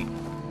mind me.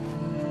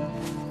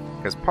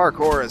 Because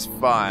parkour is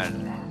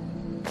fun.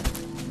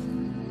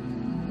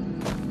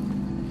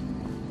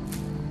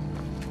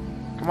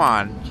 Come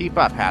on, keep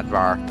up,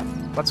 Hadvar.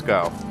 Let's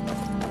go.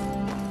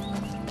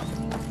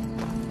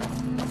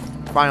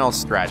 Final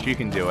stretch, you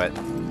can do it.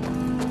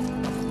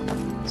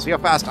 See how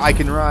fast I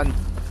can run.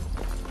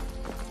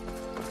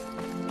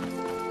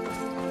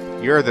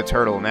 You're the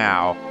turtle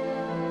now.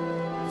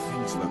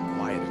 Things look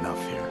quiet enough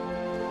here.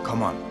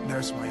 Come on,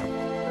 there's my uncle.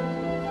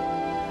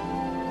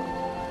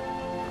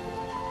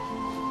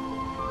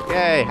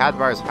 Yay,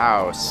 Hadvar's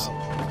house.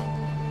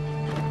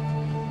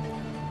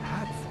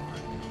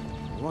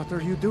 Hadvar, what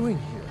are you doing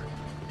here?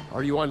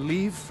 Are you on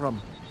leave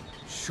from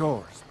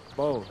shores,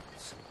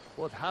 boats?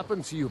 What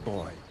happened to you,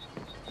 boy?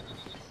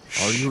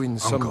 Are you in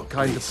some Uncle,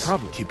 kind of please,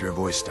 trouble? Keep your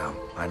voice down.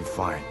 I'm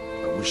fine,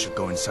 but we should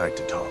go inside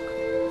to talk.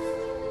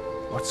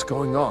 What's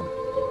going on?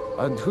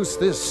 And who's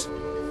this?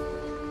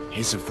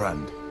 He's a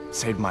friend.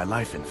 Saved my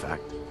life, in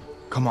fact.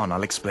 Come on,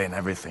 I'll explain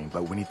everything,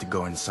 but we need to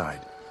go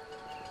inside.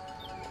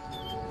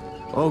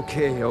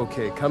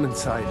 Okay, come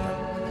inside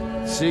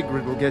then.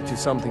 Sigrid will get you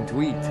something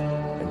to eat,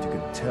 and you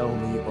can tell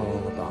me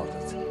all about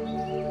it.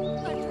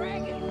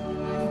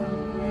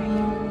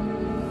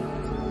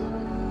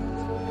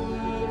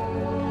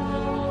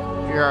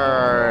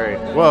 Yay!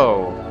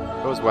 Whoa!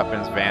 Those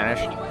weapons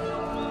vanished.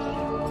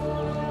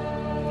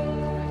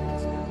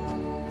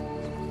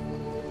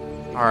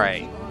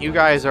 Alright, you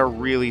guys are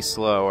really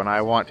slow, and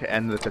I want to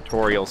end the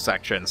tutorial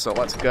section, so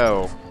let's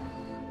go.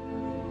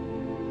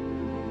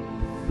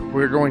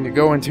 We're going to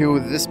go into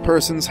this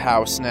person's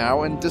house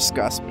now and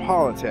discuss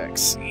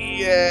politics.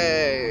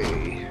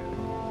 Yay!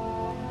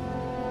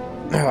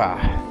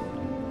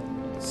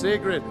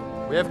 Sigrid,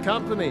 we have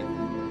company.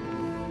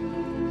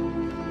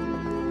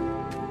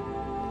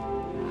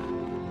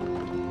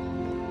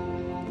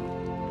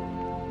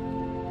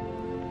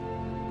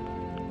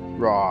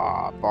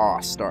 Raw,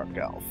 boss, Dark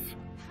Elf.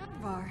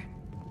 Hadvar,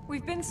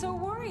 we've been so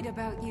worried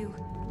about you.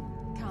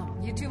 Come,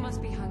 you two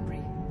must be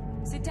hungry.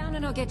 Sit down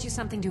and I'll get you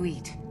something to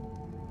eat.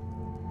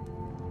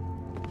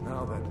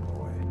 Now then,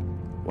 boy.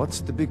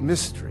 What's the big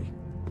mystery?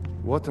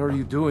 What are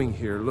you doing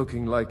here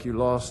looking like you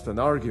lost an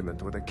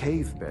argument with a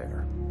cave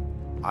bear?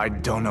 I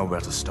don't know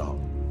where to start.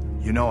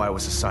 You know I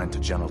was assigned to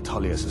General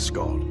Tullius'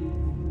 guard.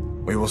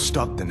 We were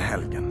stopped in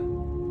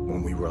Helgen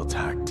when we were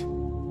attacked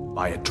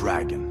by a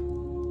dragon.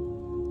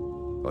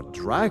 A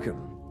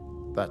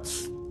dragon?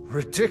 That's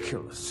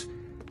ridiculous.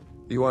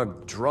 You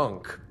aren't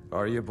drunk,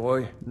 are you,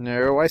 boy?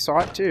 No, I saw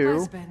it too.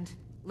 Husband,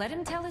 let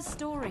him tell his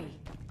story.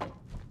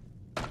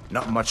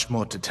 Not much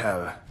more to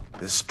tell.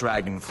 This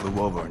dragon flew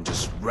over and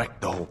just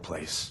wrecked the whole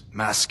place.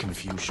 Mass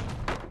confusion.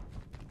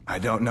 I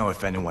don't know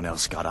if anyone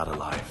else got out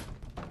alive.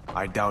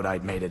 I doubt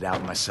I'd made it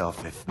out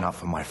myself if not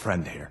for my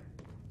friend here.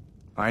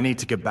 I need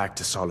to get back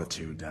to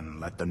Solitude and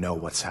let them know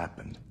what's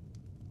happened.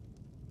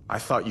 I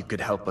thought you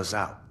could help us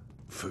out.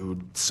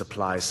 Food,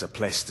 supplies, a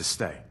place to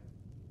stay.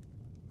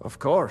 Of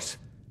course.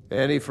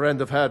 Any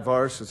friend of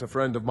Hadvar's is a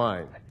friend of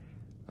mine.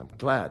 I'm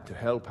glad to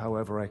help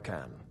however I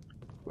can.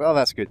 Well,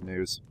 that's good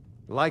news.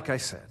 Like I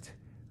said,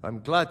 I'm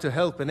glad to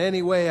help in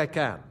any way I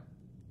can.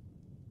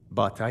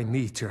 But I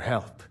need your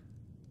help.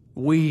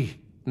 We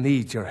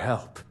need your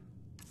help.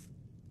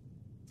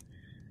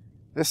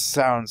 This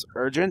sounds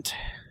urgent.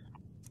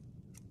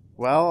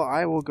 Well,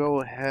 I will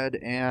go ahead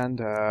and,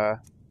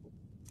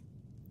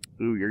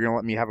 Ooh, you're gonna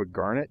let me have a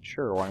garnet?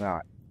 Sure, why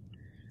not?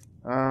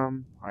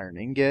 Iron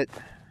ingot.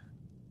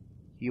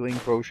 Healing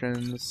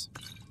potions.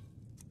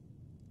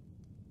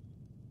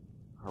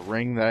 A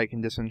ring that I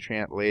can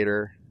disenchant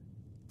later.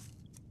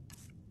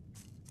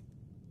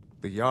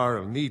 The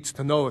Jarl needs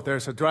to know if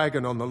there's a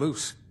dragon on the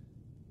loose.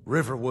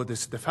 Riverwood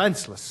is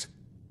defenseless.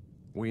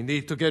 We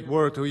need to get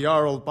word to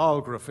Jarl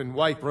Balgruuf in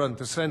Whiterun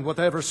to send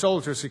whatever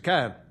soldiers he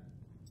can.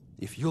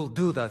 If you'll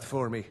do that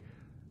for me,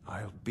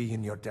 I'll be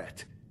in your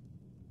debt.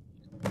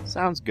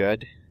 Sounds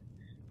good.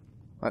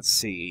 Let's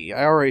see.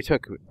 I already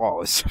took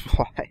all his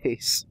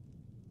supplies.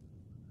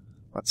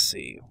 Let's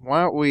see.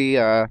 Why don't we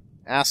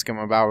ask him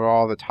about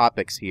all the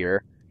topics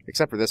here,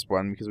 except for this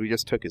one, because we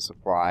just took his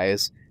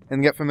supplies,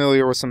 and get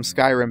familiar with some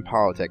Skyrim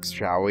politics,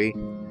 shall we?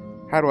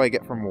 How do I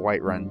get from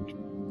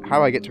Whiterun? How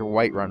do I get to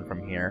Whiterun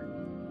from here?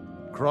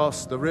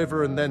 Cross the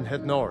river and then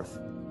head north.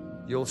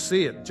 You'll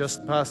see it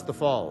just past the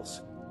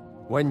falls.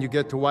 When you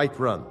get to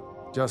Whiterun,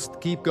 just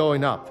keep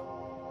going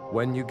up.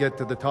 When you get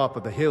to the top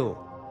of the hill,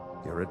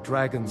 you're at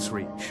Dragon's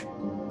Reach,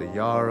 the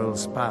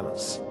Jarl's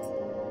palace.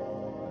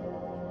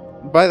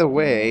 By the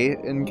way,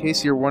 in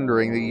case you're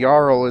wondering, the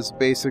Jarl is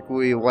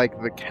basically like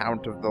the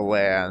Count of the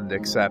land,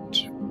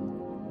 except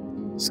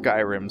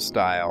Skyrim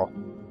style.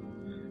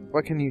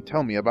 What can you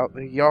tell me about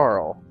the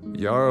Jarl?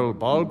 Jarl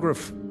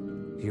Balgruuf.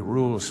 He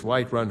rules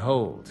Whiterun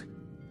Hold.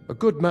 A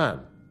good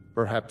man,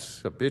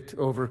 perhaps a bit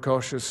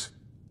overcautious,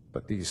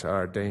 but these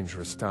are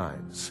dangerous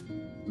times.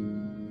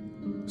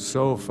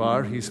 So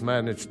far, he's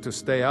managed to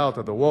stay out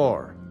of the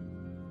war.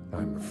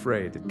 I'm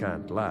afraid it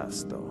can't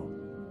last, though.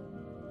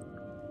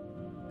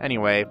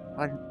 Anyway,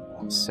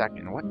 one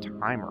second, what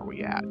time are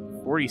we at?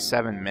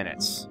 47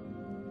 minutes.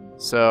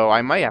 So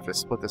I might have to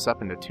split this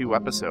up into 2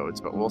 episodes,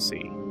 but we'll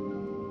see.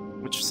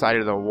 Which side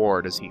of the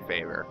war does he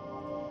favor?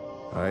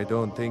 I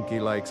don't think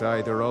he likes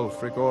either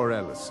Ulfric or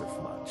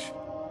Elisif much.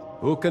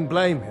 Who can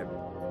blame him?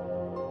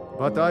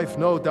 But I've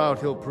no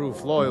doubt he'll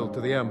prove loyal to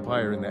the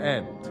Empire in the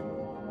end.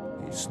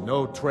 He's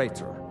no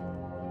traitor.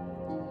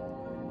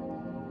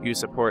 You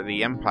support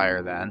the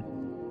Empire, then?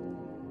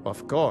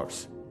 Of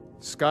course.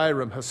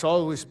 Skyrim has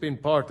always been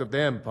part of the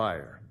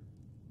Empire.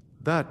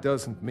 That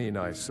doesn't mean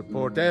I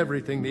support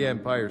everything the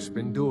Empire's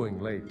been doing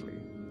lately.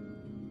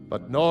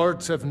 But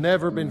Nords have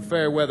never been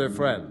fair-weather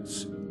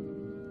friends.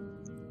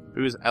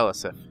 Who's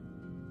Elisif?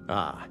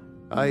 Ah,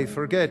 I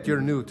forget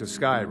you're new to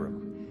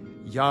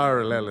Skyrim.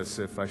 Jarl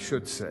Elisif, I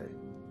should say.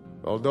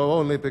 Although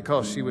only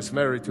because she was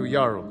married to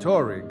Jarl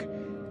Torygg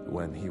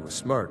when he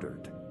was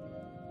murdered.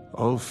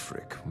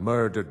 Ulfric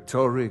murdered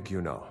Torygg,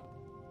 you know.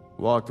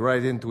 Walked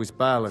right into his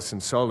palace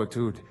in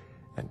Solitude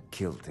and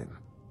killed him.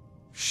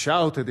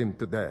 Shouted him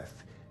to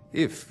death,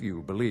 if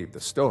you believe the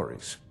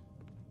stories.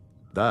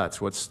 That's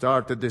what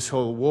started this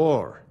whole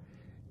war.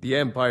 The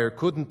Empire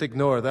couldn't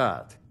ignore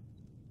that.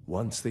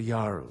 Once the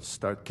Jarls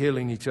start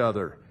killing each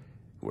other,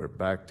 we're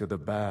back to the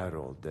bad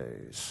old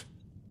days.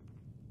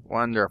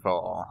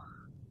 Wonderful.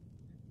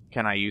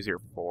 Can I use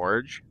your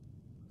forge?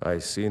 I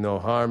see no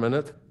harm in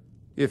it,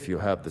 if you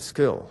have the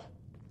skill.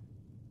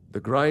 The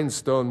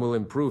grindstone will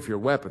improve your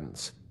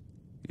weapons.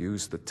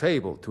 Use the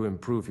table to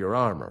improve your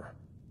armor.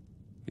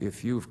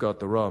 If you've got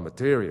the raw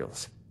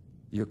materials,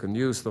 you can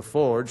use the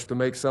forge to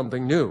make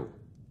something new.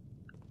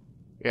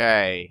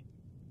 Yay.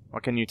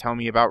 What can you tell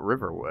me about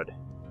Riverwood?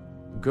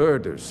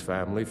 Gerder's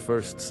family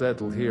first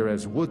settled here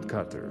as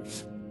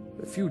woodcutters.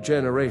 A few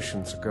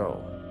generations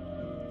ago,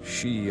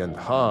 she and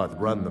Hod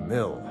run the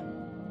mill.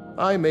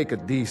 I make a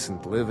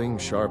decent living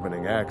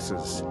sharpening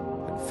axes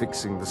and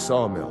fixing the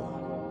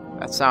sawmill.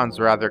 That sounds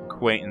rather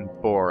quaint and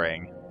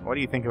boring. What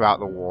do you think about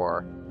the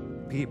war?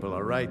 People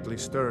are rightly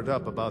stirred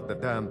up about the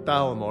damn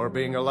Thalmor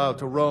being allowed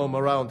to roam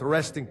around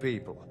arresting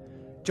people,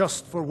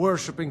 just for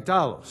worshipping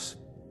Talos.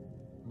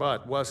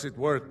 But was it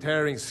worth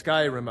tearing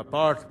Skyrim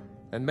apart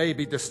and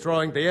maybe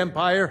destroying the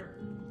Empire?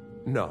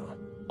 No.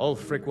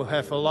 Ulfric will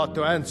have a lot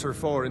to answer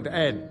for in the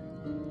end.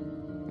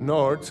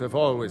 Nords have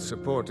always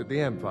supported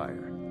the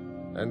Empire,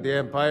 and the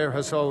Empire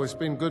has always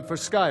been good for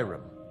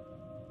Skyrim.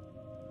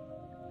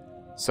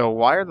 So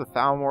why are the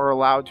Thalmor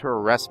allowed to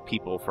arrest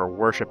people for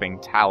worshipping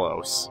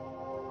Talos?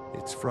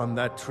 It's from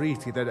that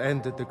treaty that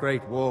ended the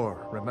Great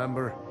War,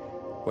 remember?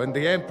 When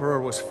the Emperor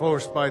was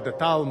forced by the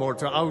Thalmor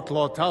to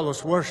outlaw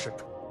Talos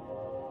worship.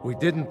 We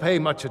didn't pay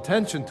much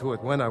attention to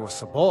it when I was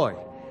a boy.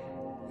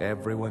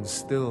 Everyone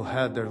still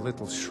had their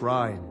little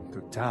shrine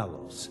to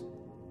Talos.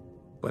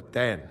 But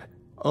then,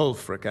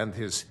 Ulfric and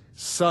his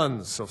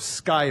Sons of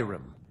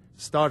Skyrim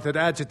started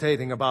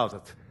agitating about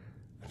it.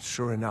 And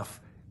sure enough,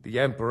 the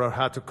Emperor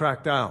had to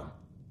crack down.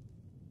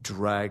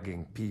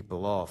 Dragging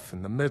people off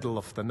in the middle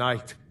of the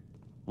night.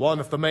 One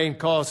of the main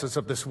causes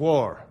of this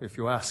war, if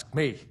you ask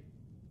me.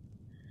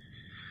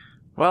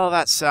 Well,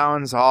 that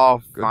sounds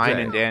all fine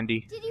and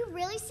dandy. Did you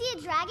really see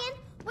a dragon?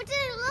 What did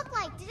it look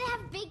like? Did it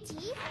have big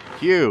teeth?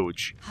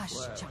 Huge. Hush,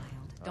 child.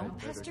 Don't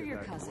pester your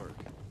cousin.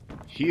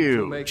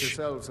 Huge. Make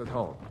yourselves at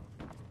home.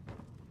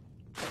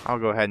 I'll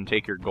go ahead and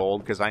take your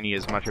gold, because I need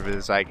as much of it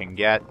as I can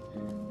get.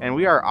 And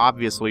we are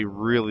obviously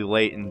really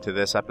late into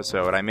this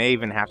episode. I may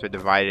even have to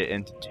divide it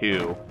into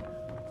two.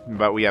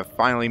 But we have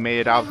finally made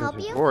it out of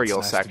the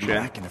tutorial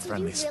section.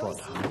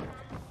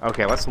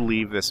 Okay, let's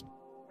leave this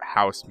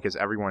house because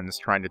everyone's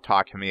trying to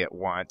talk to me at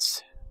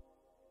once.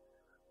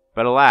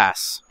 But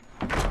alas,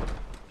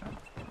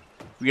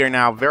 we are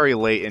now very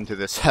late into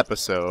this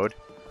episode.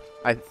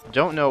 I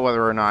don't know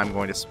whether or not I'm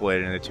going to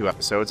split it into two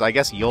episodes. I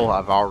guess you'll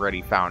have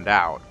already found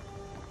out.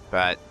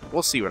 But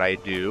we'll see what I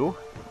do.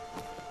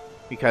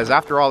 Because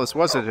after all, this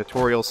was a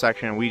tutorial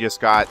section and we just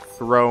got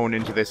thrown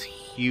into this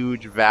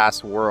huge,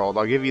 vast world.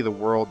 I'll give you the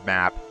world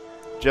map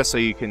just so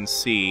you can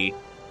see.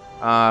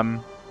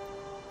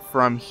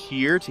 From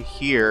here to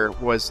here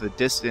was the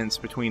distance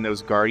between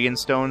those Guardian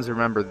Stones.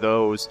 Remember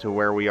those to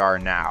where we are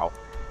now.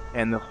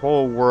 And the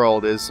whole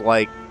world is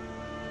like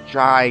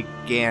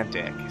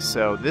gigantic.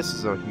 So this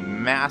is a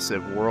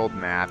massive world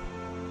map.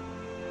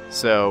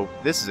 So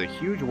this is a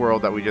huge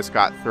world that we just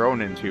got thrown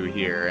into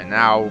here. And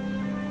now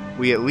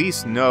we at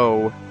least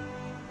know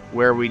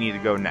where we need to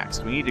go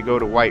next. We need to go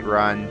to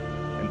Whiterun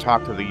and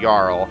talk to the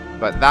Jarl,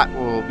 but that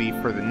will be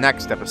for the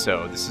next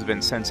episode. This has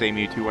been Sensei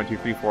Mew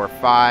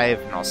 2123455,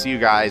 and I'll see you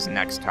guys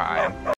next time.